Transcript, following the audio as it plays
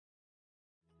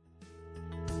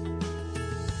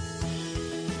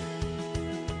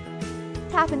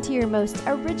tap into your most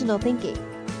original thinking,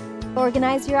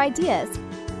 organize your ideas,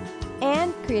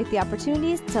 and create the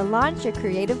opportunities to launch your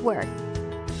creative work.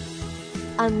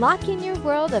 Unlocking your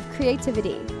world of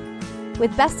creativity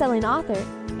with best-selling author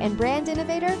and brand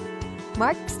innovator,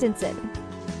 Mark Stinson.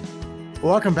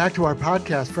 Welcome back to our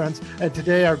podcast, friends. And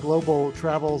today our global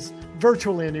travels,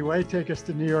 virtually anyway, take us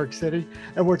to New York City.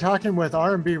 And we're talking with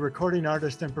R&B recording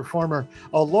artist and performer,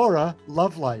 Alora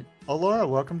Lovelight. Alora,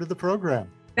 welcome to the program.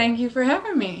 Thank you for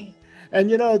having me. And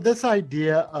you know, this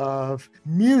idea of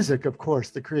music, of course,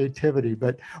 the creativity,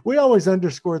 but we always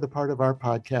underscore the part of our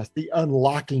podcast, the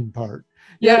unlocking part.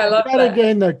 Yeah, I love that.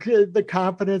 Again, the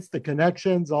confidence, the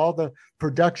connections, all the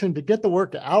production to get the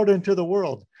work out into the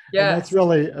world. Yes. And that's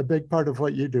really a big part of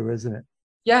what you do, isn't it?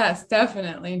 Yes,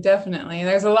 definitely.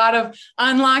 There's a lot of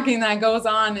unlocking that goes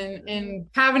on, and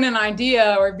having an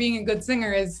idea or being a good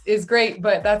singer is great,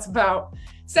 but that's about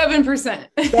 7%.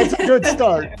 That's a good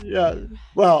start. Yeah.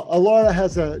 Well, Alora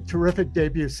has a terrific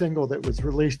debut single that was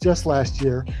released just last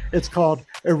year. It's called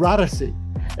Eroticy.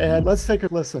 And let's take a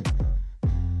listen.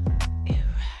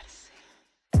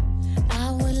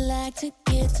 I would like to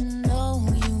get to know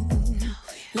you.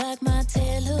 Like my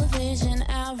television,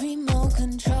 I'll remote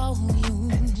control you.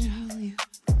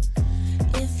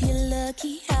 If you're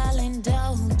lucky, I'll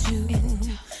indulge you.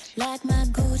 Like my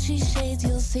Gucci shades,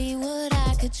 you'll see what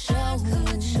I could show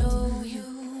you.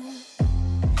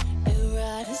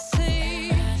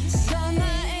 Eroticy, so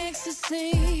my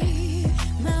ecstasy,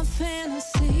 my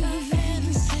fantasy.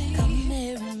 Come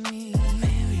marry me.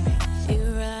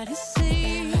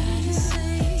 Eroticy,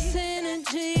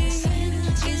 synergy.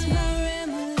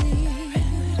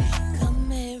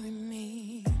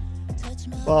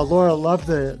 Well, Laura, love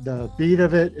the beat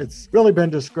of it. It's really been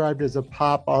described as a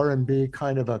pop R&B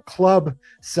kind of a club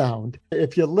sound.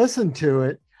 If you listen to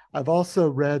it, I've also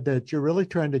read that you're really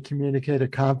trying to communicate a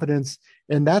confidence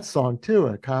in that song too,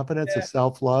 a confidence, a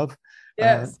self-love.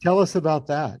 Yes. Tell us about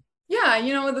that.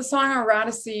 Yeah, with the song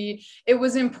Eroticy, it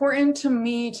was important to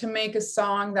me to make a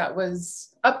song that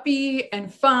was upbeat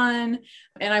and fun,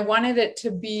 and I wanted it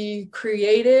to be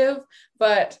creative,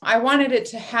 but I wanted it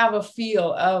to have a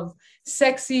feel of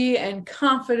sexy and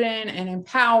confident and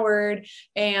empowered.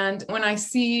 And when I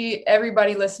see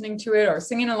everybody listening to it or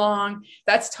singing along,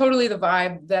 that's totally the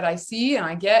vibe that I see and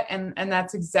I get, and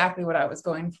that's exactly what I was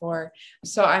going for.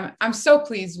 So I'm so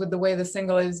pleased with the way the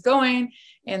single is going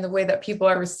and the way that people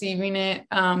are receiving it.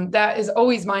 That is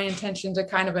always my intention, to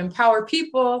kind of empower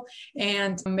people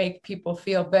and make people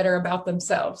feel better about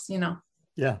themselves,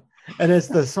 Yeah. And as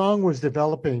the song was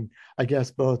developing, I guess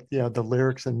both, the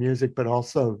lyrics and music, but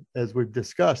also, as we've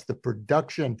discussed, the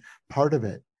production part of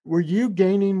it, were you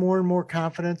gaining more and more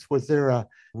confidence? Was there a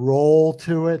role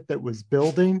to it that was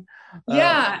building?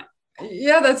 Yeah,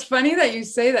 that's funny that you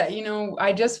say that.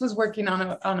 I just was working on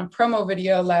a promo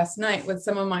video last night with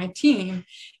some of my team,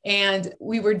 and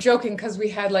we were joking because we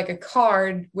had like a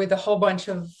card with a whole bunch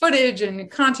of footage and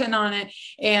content on it.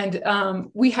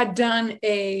 And we had done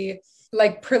a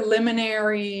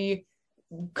preliminary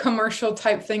commercial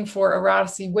type thing for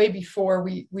Eroticy way before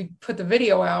we put the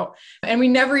video out, and we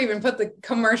never even put the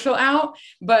commercial out,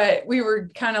 but we were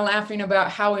kind of laughing about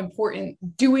how important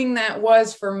doing that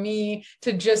was for me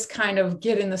to just kind of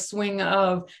get in the swing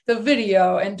of the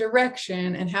video and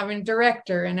direction and having a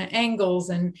director and angles,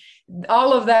 and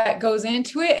all of that goes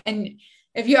into it. And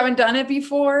if you haven't done it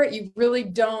before, you really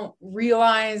don't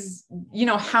realize,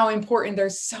 how important.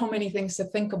 There's so many things to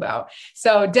think about.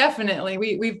 So definitely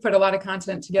we've put a lot of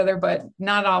content together, but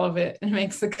not all of it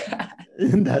makes the cut.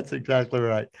 That's exactly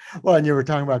right. Well, and you were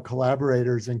talking about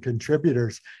collaborators and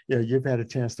contributors. You've had a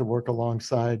chance to work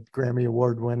alongside Grammy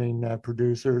Award-winning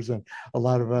producers and a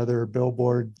lot of other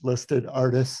Billboard listed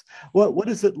artists. What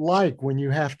is it like when you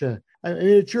have to,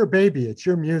 it's your baby, it's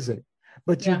your music,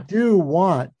 but you do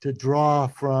want to draw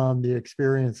from the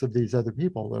experience of these other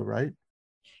people though, right?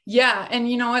 Yeah. And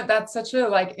you know what? That's such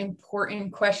a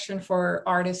important question for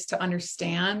artists to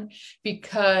understand,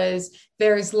 because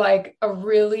there's a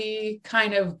really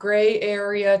kind of gray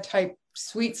area type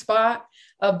sweet spot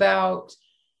about,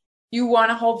 you want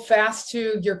to hold fast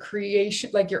to your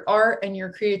creation, your art and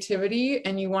your creativity.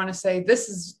 And you want to say, this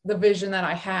is the vision that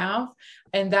I have.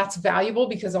 And that's valuable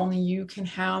because only you can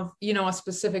have, a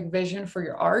specific vision for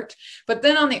your art. But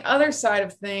then on the other side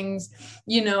of things,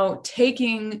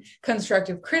 taking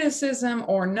constructive criticism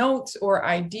or notes or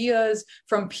ideas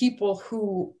from people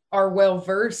who are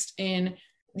well-versed in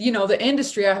the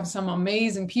industry. I have some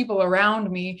amazing people around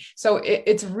me. So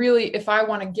it's really, if I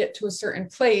want to get to a certain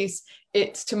place,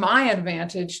 it's to my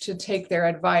advantage to take their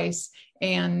advice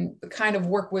and kind of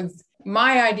work with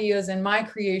my ideas and my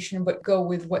creation, but go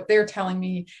with what they're telling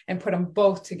me and put them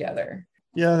both together.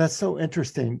 Yeah, that's so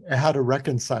interesting how to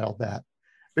reconcile that.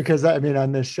 Because I mean,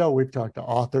 on this show, we've talked to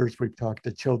authors, we've talked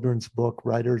to children's book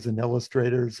writers and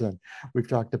illustrators, and we've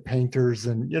talked to painters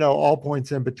and, all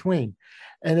points in between.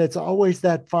 And it's always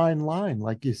that fine line,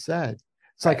 like you said.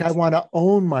 It's like, I want to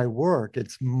own my work.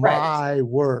 It's my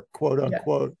work, quote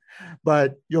unquote.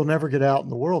 But you'll never get out in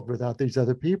the world without these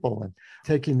other people. And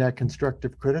taking that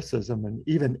constructive criticism and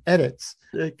even edits,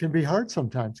 it can be hard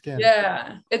sometimes, can't it?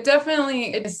 Yeah, it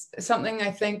definitely is something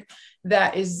I think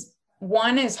that is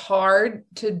hard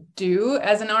to do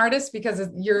as an artist, because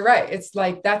you're right. It's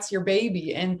like, that's your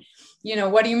baby. And,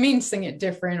 what do you mean sing it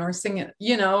different, or sing it,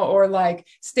 or like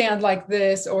stand like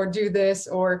this, or do this,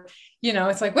 or,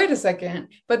 it's like, wait a second.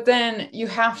 But then you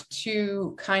have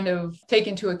to kind of take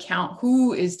into account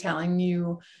who is telling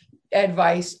you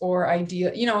advice or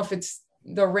idea, if it's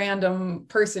the random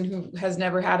person who has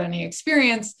never had any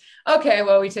experience, okay,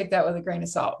 well, we take that with a grain of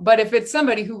salt. But if it's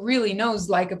somebody who really knows,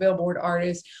 like a Billboard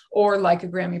artist or like a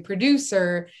Grammy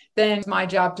producer, then it's my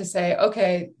job to say,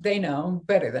 okay, they know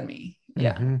better than me.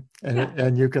 Yeah. Mm-hmm.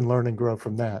 And you can learn and grow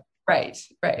from that. Right.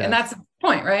 Yes. And that's the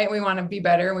point, right? We want to be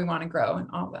better. We want to grow and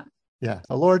all that. Yeah.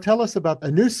 Laura, tell us about a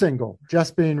new single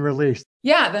just being released.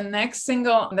 Yeah, the next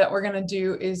single that we're going to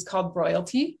do is called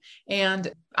Royalty.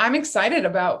 And I'm excited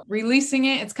about releasing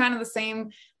it. It's kind of the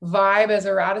same vibe as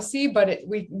Erotasy, but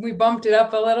we bumped it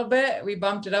up a little bit. We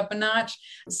bumped it up a notch.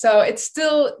 So it's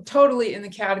still totally in the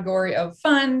category of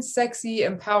fun, sexy,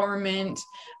 empowerment,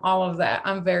 all of that.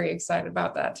 I'm very excited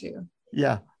about that too.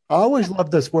 Yeah. I always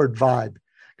love this word vibe,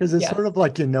 because it's sort of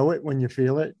like, it when you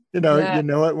feel it, you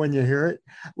know it when you hear it.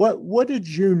 What did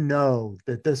you know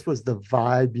that this was the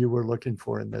vibe you were looking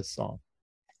for in this song?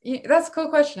 Yeah, that's a cool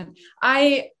question.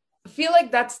 I feel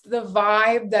like that's the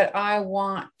vibe that I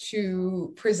want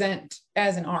to present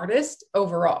as an artist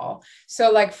overall.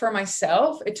 So like for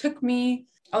myself, it took me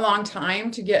a long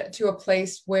time to get to a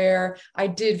place where I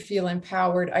did feel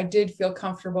empowered. I did feel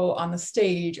comfortable on the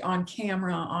stage, on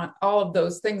camera, on all of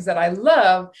those things that I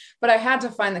love, but I had to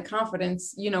find the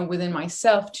confidence, within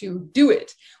myself to do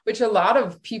it, which a lot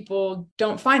of people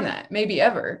don't find that, maybe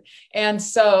ever. And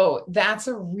so that's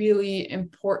a really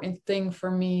important thing for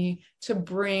me to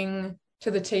bring to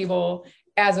the table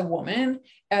as a woman,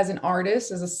 as an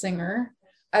artist, as a singer,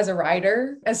 as a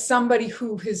writer, as somebody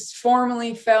who has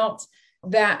formerly felt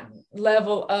that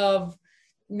level of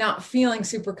not feeling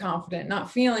super confident, not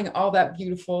feeling all that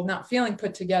beautiful, not feeling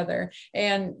put together,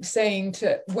 and saying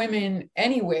to women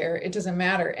anywhere, it doesn't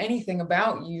matter. Anything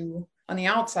about you on the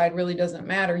outside really doesn't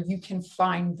matter. You can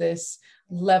find this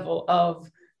level of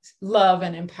love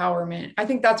and empowerment. I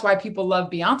think that's why people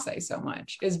love Beyonce so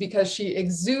much, is because she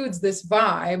exudes this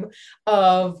vibe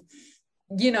of,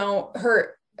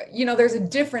 her. There's a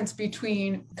difference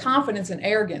between confidence and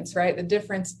arrogance, right? The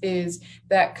difference is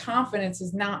that confidence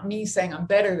is not me saying I'm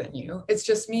better than you. It's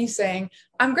just me saying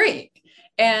I'm great.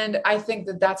 And I think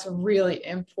that that's a really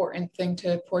important thing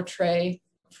to portray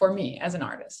for me as an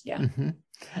artist. Yeah. Mm-hmm.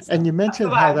 So, and you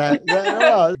mentioned how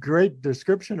that great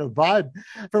description of vibe.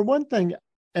 For one thing,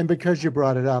 and because you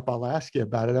brought it up, I'll ask you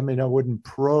about it. I mean, I wouldn't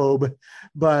probe,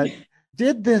 but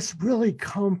did this really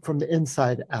come from the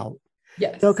inside out?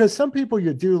 Yes. Because some people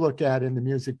you do look at in the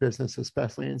music business,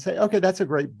 especially, and say, okay, that's a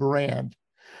great brand.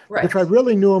 Right. If I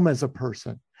really knew them as a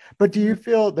person. But do you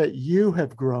feel that you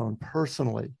have grown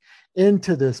personally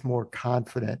into this more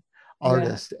confident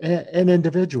artist and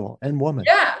individual and woman?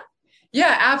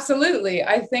 Yeah, absolutely.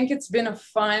 I think it's been a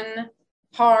fun,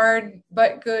 hard,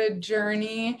 but good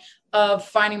journey of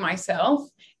finding myself.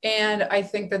 And I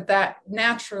think that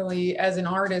naturally, as an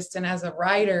artist and as a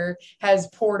writer, has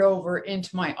poured over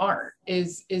into my art,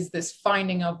 is this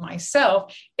finding of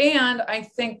myself. And I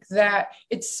think that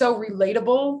it's so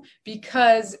relatable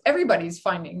because everybody's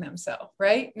finding themselves,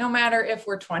 right? No matter if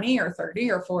we're 20 or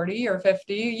 30 or 40 or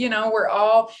 50, we're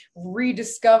all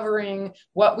rediscovering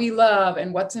what we love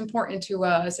and what's important to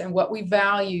us and what we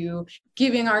value,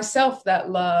 giving ourselves that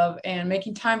love and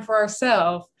making time for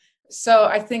ourselves. So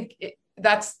I think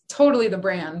that's totally the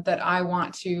brand that I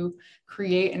want to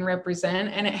create and represent.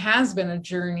 And it has been a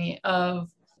journey of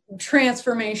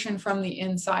transformation from the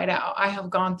inside out. I have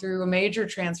gone through a major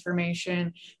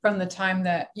transformation from the time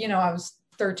that, I was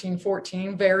 13,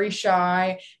 14, very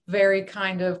shy, very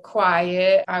kind of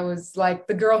quiet. I was like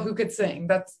the girl who could sing.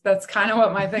 That's kind of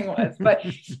what my thing was. But,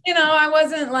 I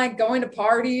wasn't like going to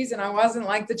parties and I wasn't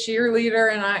like the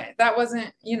cheerleader and that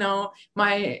wasn't,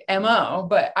 my MO,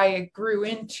 but I grew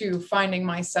into finding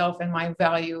myself and my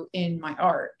value in my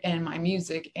art and my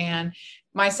music and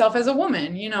myself as a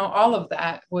woman, all of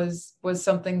that was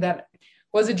something that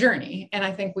was a journey. And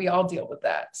I think we all deal with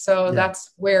that. So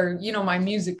that's where, my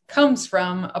music comes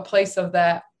from, a place of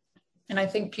that. And I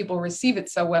think people receive it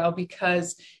so well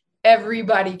because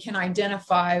everybody can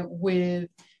identify with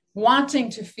wanting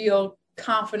to feel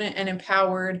confident and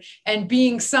empowered and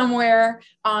being somewhere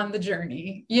on the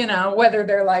journey, whether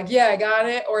they're like, yeah, I got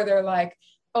it, or they're like,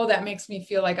 oh, that makes me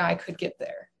feel like I could get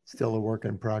there. Still a work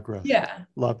in progress. Yeah.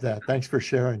 Love that. Thanks for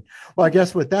sharing. Well, I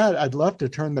guess with that, I'd love to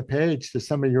turn the page to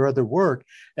some of your other work,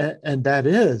 and that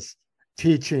is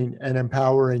teaching and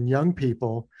empowering young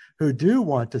people who do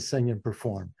want to sing and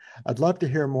perform. I'd love to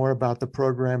hear more about the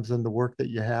programs and the work that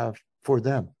you have for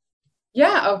them.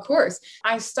 Yeah, of course.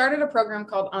 I started a program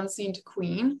called Unseen to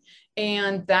Queen,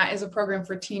 and that is a program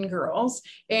for teen girls.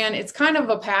 And it's kind of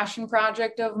a passion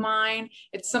project of mine.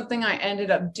 It's something I ended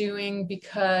up doing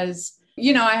because,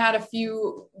 I had a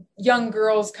few young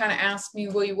girls kind of ask me,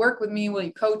 will you work with me? Will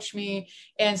you coach me?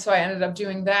 And so I ended up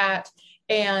doing that.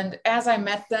 And as I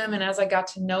met them and as I got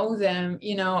to know them,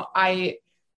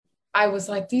 I was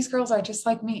like, these girls are just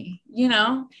like me,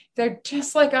 they're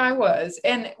just like I was.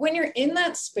 And when you're in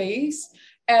that space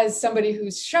as somebody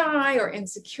who's shy or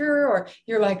insecure, or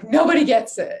you're like, nobody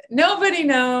gets it. Nobody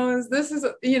knows this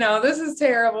is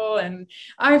terrible. And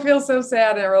I feel so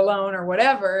sad or alone or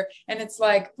whatever. And it's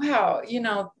like, wow,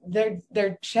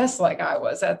 they're just like I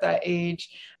was at that age,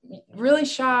 really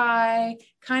shy,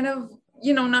 kind of,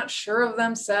 not sure of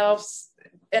themselves.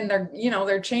 And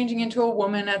they're changing into a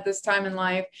woman at this time in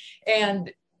life,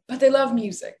 but they love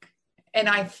music. And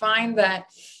I find that,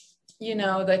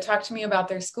 they talk to me about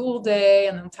their school day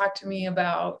and they'll talk to me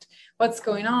about what's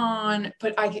going on.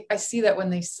 But I see that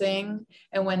when they sing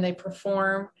and when they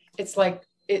perform, it's like,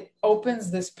 it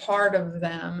opens this part of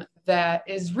them that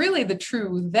is really the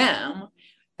true them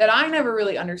that I never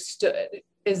really understood,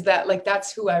 is that like,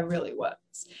 that's who I really was.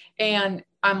 And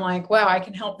I'm like, wow, I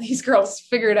can help these girls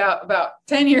figure it out about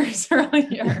 10 years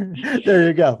earlier. There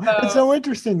you go. So, it's so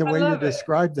interesting the way you it.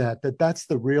 describe that's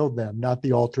the real them, not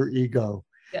the alter ego.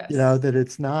 Yes. That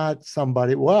it's not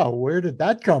somebody, wow, where did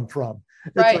that come from?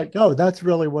 It's right. like, no, that's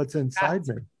really what's inside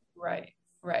me.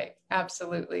 Right.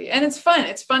 Absolutely. And it's fun.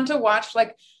 It's fun to watch.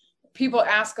 Like, people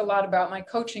ask a lot about my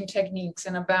coaching techniques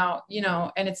and about,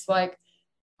 and it's like,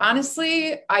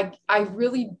 honestly, I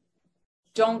really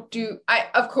don't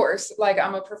of course, like,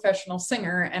 I'm a professional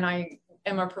singer and I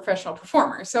am a professional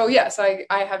performer. So yes, I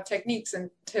have techniques and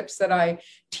tips that I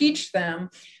teach them,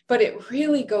 but it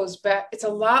really goes back. It's a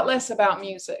lot less about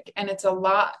music and it's a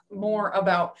lot more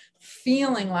about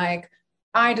feeling like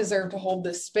I deserve to hold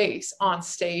this space on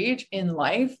stage in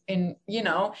life. And,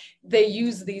 they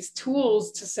use these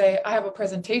tools to say, I have a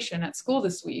presentation at school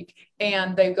this week.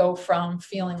 And they go from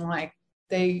feeling like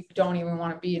they don't even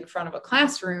want to be in front of a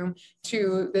classroom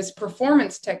to this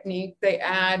performance technique they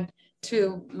add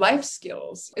to life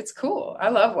skills. It's cool. I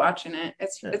love watching it.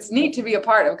 It's neat to be a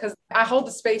part of, because I hold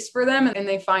the space for them and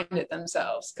they find it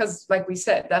themselves. Because like we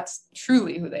said, that's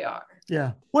truly who they are.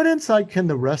 Yeah. What insight can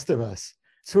the rest of us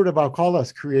I'll call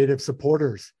us creative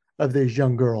supporters of these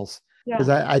young girls? Because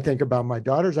I think about my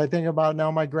daughters. I think about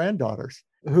now my granddaughters,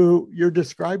 who you're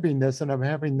describing this, and I'm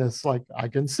having this, like, I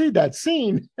can see that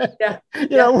scene.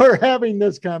 We're having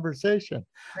this conversation.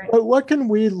 Right. But what can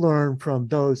we learn from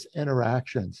those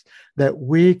interactions that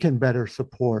we can better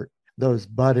support those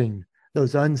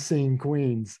unseen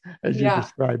queens, as you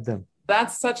described them?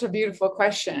 That's such a beautiful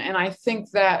question. And I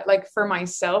think that, like, for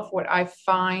myself, what I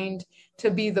find to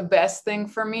be the best thing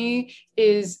for me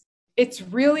is it's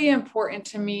really important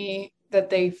to me that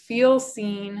they feel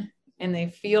seen and they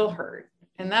feel heard.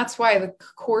 And that's why the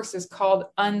course is called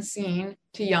Unseen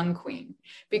to Young Queen,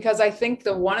 because I think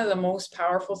one of the most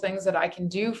powerful things that I can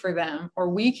do for them, or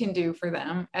we can do for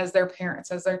them as their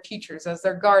parents, as their teachers, as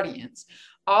their guardians,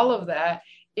 all of that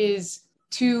is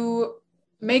to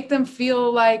make them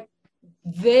feel like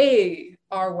they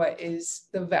are what is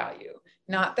the value.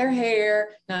 Not their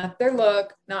hair, not their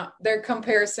look, not their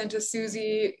comparison to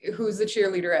Susie, who's the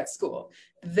cheerleader at school.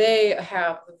 They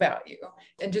have the value.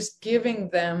 And just giving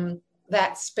them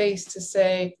that space to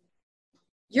say,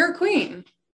 you're a queen,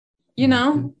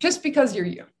 just because you're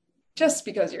you. Just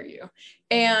because you're you.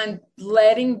 And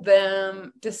letting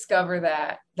them discover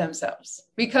that themselves.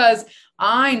 Because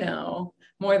I know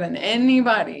more than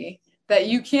anybody that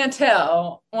you can't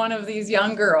tell one of these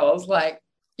young girls, like,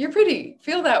 you're pretty,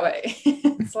 feel that way.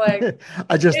 It's like,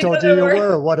 I just told you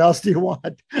were. What else do you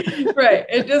want? Right.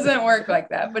 It doesn't work like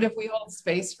that. But if we hold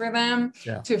space for them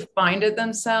to find it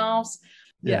themselves.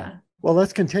 Yeah. Well,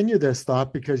 let's continue this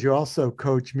thought, because you also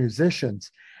coach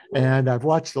musicians. And I've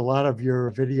watched a lot of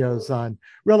your videos on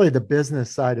really the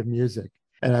business side of music.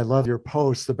 And I love your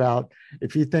posts about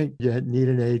if you think you need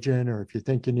an agent or if you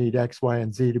think you need X, Y,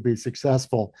 and Z to be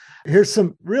successful, here's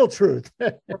some real truth.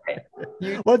 Right.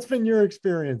 What's been your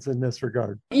experience in this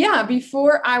regard? Yeah,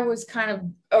 before I was kind of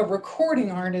a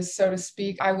recording artist, so to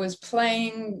speak, I was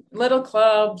playing little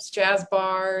clubs, jazz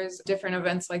bars, different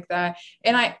events like that.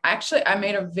 And I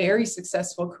made a very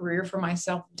successful career for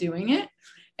myself doing it.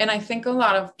 And I think a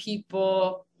lot of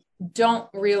people don't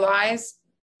realize,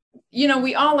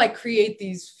 we all like create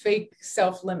these fake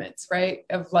self limits, right?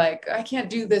 Of like, I can't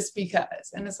do this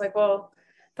because, and it's like, well,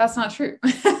 that's not true.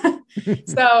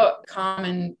 So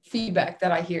common feedback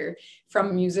that I hear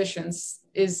from musicians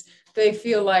is they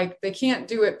feel like they can't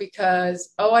do it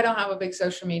because, oh, I don't have a big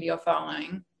social media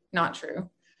following. Not true.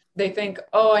 They think,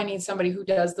 oh, I need somebody who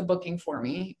does the booking for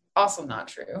me. Also not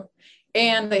true.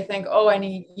 And they think, oh, I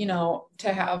need,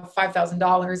 to have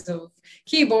 $5,000 of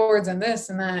keyboards and this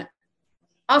and that.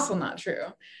 Also not true.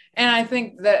 And I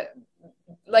think that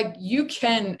like you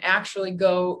can actually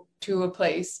go to a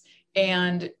place,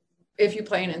 and if you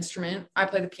play an instrument, I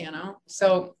play the piano.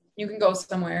 So you can go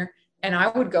somewhere, and I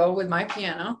would go with my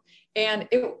piano. And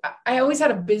I always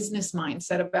had a business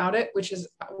mindset about it, which is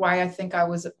why I think I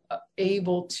was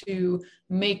able to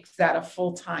make that a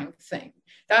full-time thing.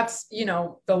 That's,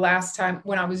 the last time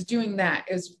when I was doing that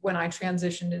is when I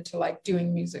transitioned into like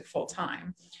doing music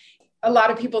full-time. A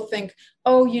lot of people think,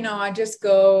 oh, I just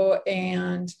go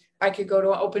and I could go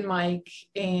to an open mic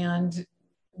and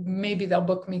maybe they'll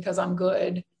book me because I'm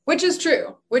good, which is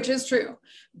true.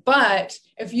 But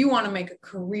if you want to make a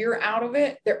career out of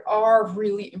it, there are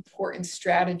really important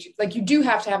strategies. Like you do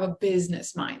have to have a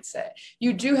business mindset.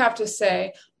 You do have to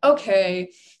say,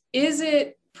 okay, is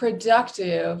it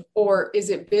productive or is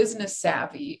it business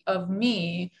savvy of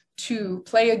me to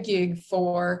play a gig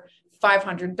for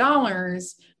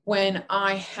 $500 when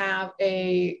I have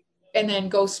and then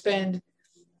go spend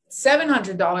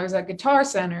 $700 at Guitar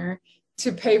Center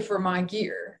to pay for my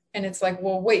gear? And it's like,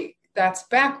 well, wait, that's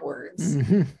backwards.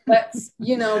 Mm-hmm. Let's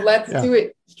do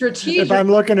it strategically. If I'm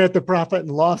looking at the profit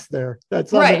and loss there,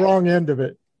 that's on the wrong end of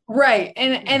it. Right.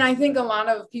 And I think a lot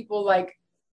of people like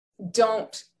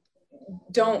don't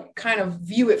kind of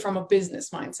view it from a business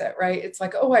mindset, right? It's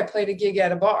like, oh, I played a gig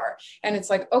at a bar. And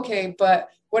it's like, okay, but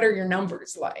what are your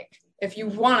numbers like? If you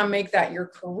want to make that your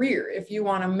career, if you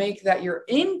want to make that your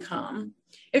income,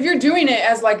 if you're doing it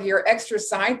as like your extra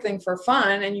side thing for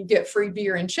fun and you get free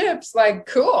beer and chips, like,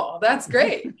 cool, that's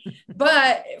great.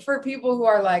 But for people who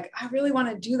are like, I really want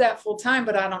to do that full time,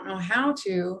 but I don't know how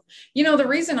to, the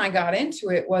reason I got into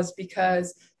it was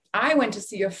because I went to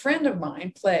see a friend of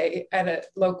mine play at a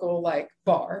local like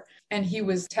bar, and he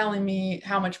was telling me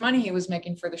how much money he was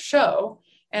making for the show.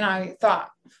 And I thought,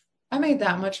 I made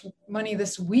that much money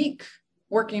this week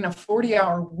working a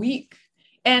 40-hour week.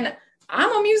 And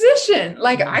I'm a musician.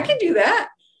 Like I can do that.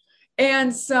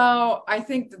 And so I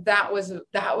think that was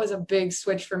a big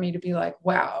switch for me to be like,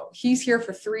 wow, he's here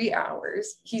for 3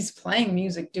 hours. He's playing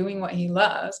music, doing what he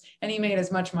loves. And he made as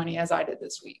much money as I did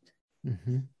this week.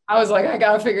 Mm-hmm. I was like, I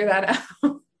got to figure that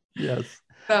out. Yes.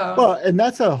 Well, and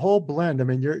that's a whole blend. I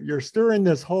mean, you're stirring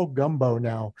this whole gumbo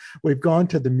now. We've gone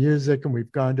to the music and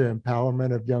we've gone to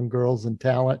empowerment of young girls and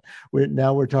talent.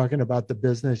 Now we're talking about the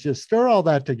business. You stir all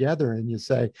that together and you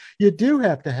say, you do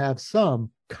have to have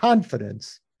some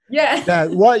confidence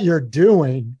that what you're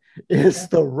doing is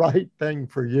the right thing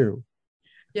for you.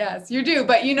 Yes, you do.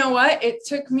 But you know what? It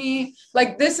took me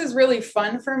like, this is really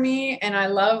fun for me. And I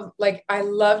love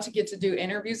to get to do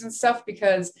interviews and stuff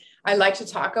because I like to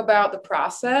talk about the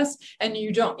process. And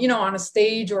you don't, on a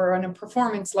stage or on a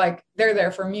performance, like they're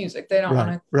there for music. They don't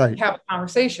want to have a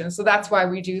conversation. So that's why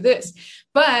we do this.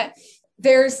 But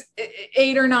there's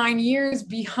 8 or 9 years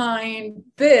behind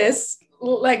this.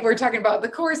 Like we're talking about the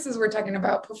courses, we're talking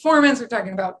about performance, we're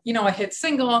talking about, a hit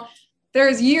single.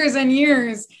 There's years and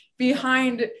years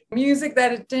behind music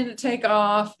that it didn't take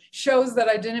off, shows that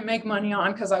I didn't make money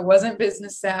on because I wasn't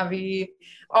business savvy,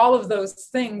 all of those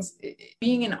things.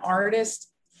 Being an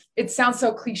artist, it sounds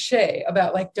so cliche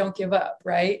about like, don't give up,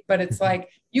 right? But it's like,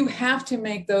 you have to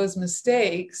make those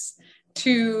mistakes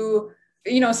to,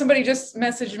 somebody just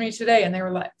messaged me today and they were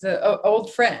like, an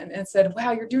old friend, and said,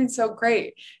 wow, you're doing so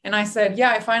great. And I said, yeah,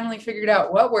 I finally figured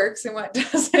out what works and what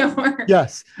doesn't work.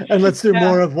 Yes. And let's do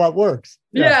more of what works.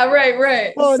 Yeah,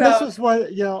 right. Well, this is why,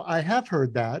 I have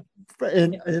heard that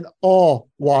in all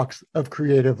walks of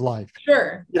creative life.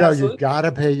 Sure. You got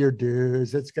to pay your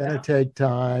dues. It's going to take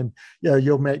time.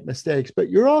 You'll make mistakes,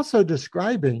 but you're also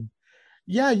describing,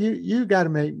 you got to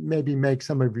maybe make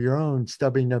some of your own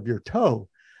stubbing of your toe.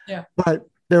 Yeah. But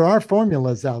there are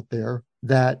formulas out there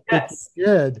that if you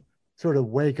did sort of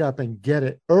wake up and get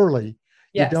it early,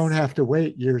 You don't have to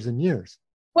wait years and years.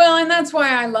 Well, and that's why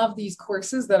I love these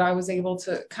courses that I was able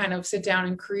to kind of sit down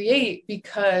and create,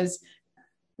 because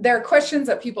there are questions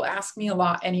that people ask me a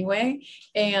lot anyway,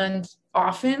 and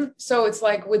often. So it's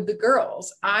like with the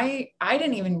girls, I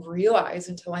didn't even realize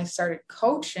until I started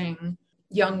coaching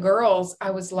young girls.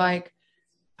 I was like,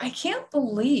 I can't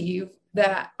believe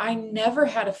that I never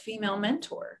had a female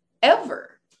mentor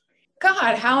ever.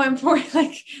 God, how important.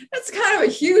 Like, that's kind of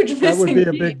a huge missing. That would be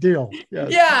a big deal.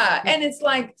 Yes. Yeah. And it's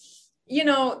like,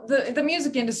 the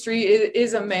music industry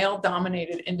is a male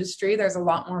dominated industry. There's a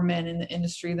lot more men in the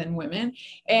industry than women.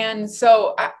 And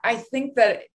so I think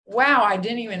that, wow, I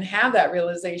didn't even have that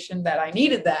realization that I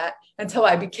needed that until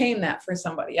I became that for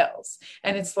somebody else.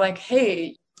 And it's like,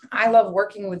 hey, I love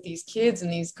working with these kids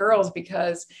and these girls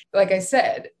because, like I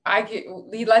said,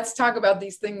 let's talk about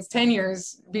these things 10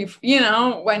 years before,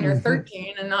 when you're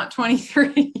 13 and not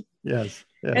 23. Yes.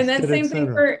 And then same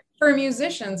thing for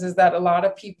musicians, is that a lot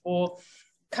of people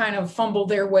kind of fumble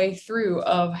their way through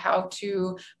of how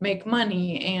to make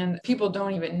money, and people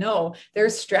don't even know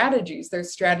there's strategies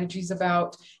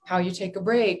about how you take a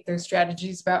break. There's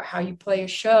strategies about how you play a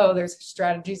show. There's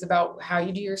strategies about how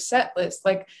you do your set list.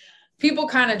 Like, people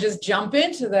kind of just jump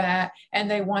into that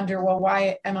and they wonder, well,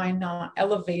 why am I not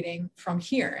elevating from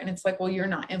here? And it's like, well, you're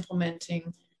not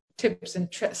implementing tips and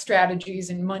strategies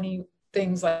and money,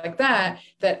 things like that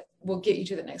will get you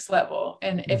to the next level.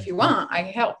 And if you want, I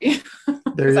can help you.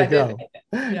 There you go.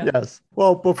 Yeah. Yes.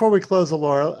 Well, before we close,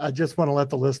 Alora, I just want to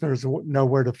let the listeners know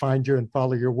where to find you and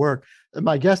follow your work.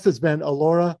 My guest has been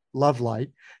Alora Lovelight.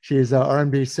 She's an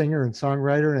R&B singer and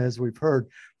songwriter, and as we've heard,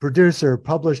 producer,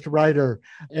 published writer,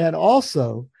 and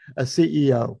also a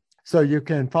CEO. So you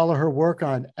can follow her work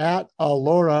on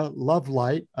 @Alora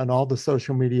Lovelight on all the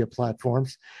social media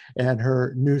platforms. And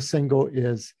her new single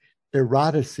is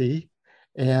Eroticy.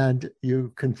 And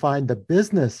you can find the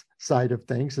business side of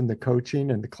things and the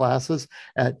coaching and the classes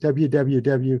at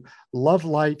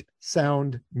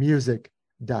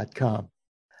www.lovelightsoundmusic.com.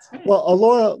 Well,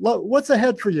 Alora, what's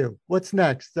ahead for you? What's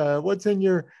next? What's in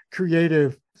your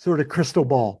creative sort of crystal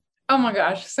ball? Oh my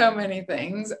gosh, so many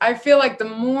things. I feel like the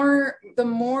more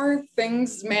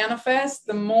things manifest,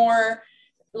 the more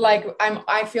like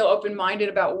I feel open-minded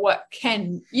about what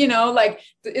can, like,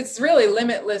 it's really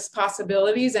limitless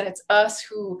possibilities. And it's us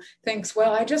who thinks,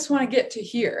 well, I just want to get to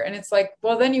here. And it's like,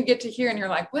 well, then you get to here and you're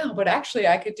like, well, but actually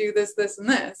I could do this, this, and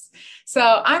this.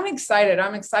 So I'm excited.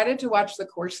 I'm excited to watch the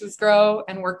courses grow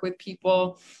and work with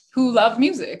people who love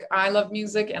music. I love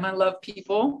music and I love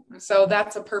people. So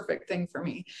that's a perfect thing for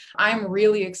me. I'm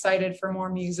really excited for more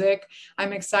music.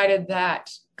 I'm excited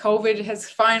that COVID has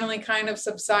finally kind of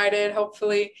subsided,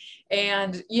 hopefully.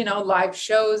 And, live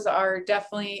shows are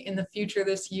definitely in the future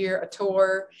this year, a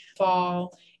tour,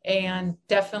 fall, and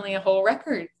definitely a whole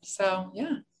record. So,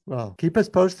 yeah. Well, keep us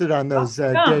posted on those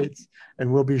dates,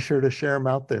 and we'll be sure to share them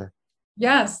out there.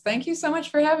 Yes. Thank you so much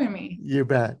for having me. You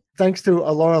bet. Thanks to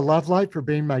Alora Lovelight for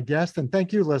being my guest. And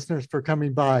thank you, listeners, for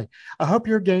coming by. I hope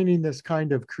you're gaining this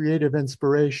kind of creative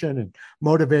inspiration and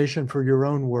motivation for your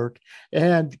own work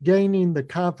and gaining the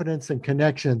confidence and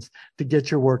connections to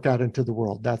get your work out into the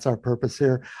world. That's our purpose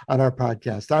here on our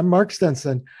podcast. I'm Mark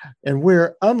Stinson, and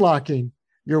we're unlocking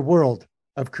your world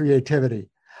of creativity.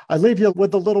 I leave you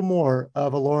with a little more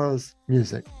of Alora's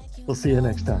music. We'll see you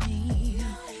next time.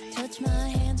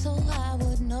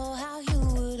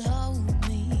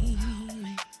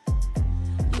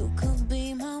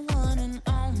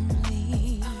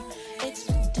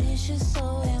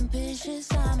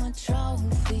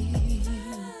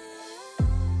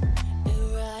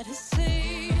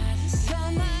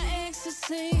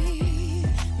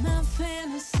 My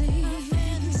fantasy,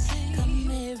 come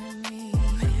marry me.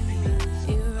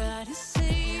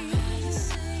 Eroticy,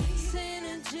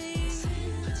 synergy is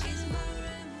my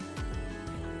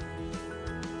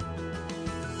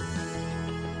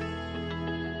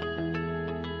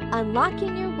remedy.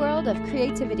 Unlocking your world of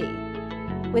creativity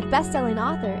with best-selling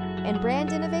author and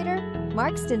brand innovator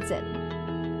Mark Stinson.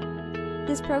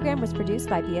 This program was produced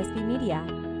by BSB Media,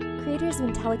 creators of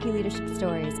IntelliKey Leadership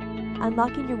Stories,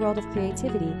 Unlocking Your World of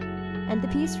Creativity, and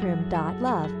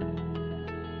thepeaceroom.love.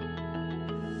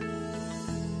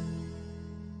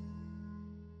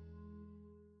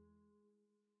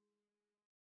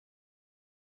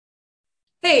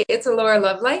 Hey, it's Alora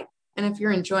Lovelight. And if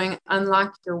you're enjoying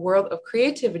Unlock Your World of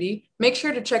Creativity, make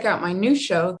sure to check out my new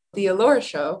show, The Alora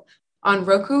Show, on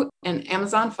Roku and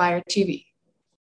Amazon Fire TV.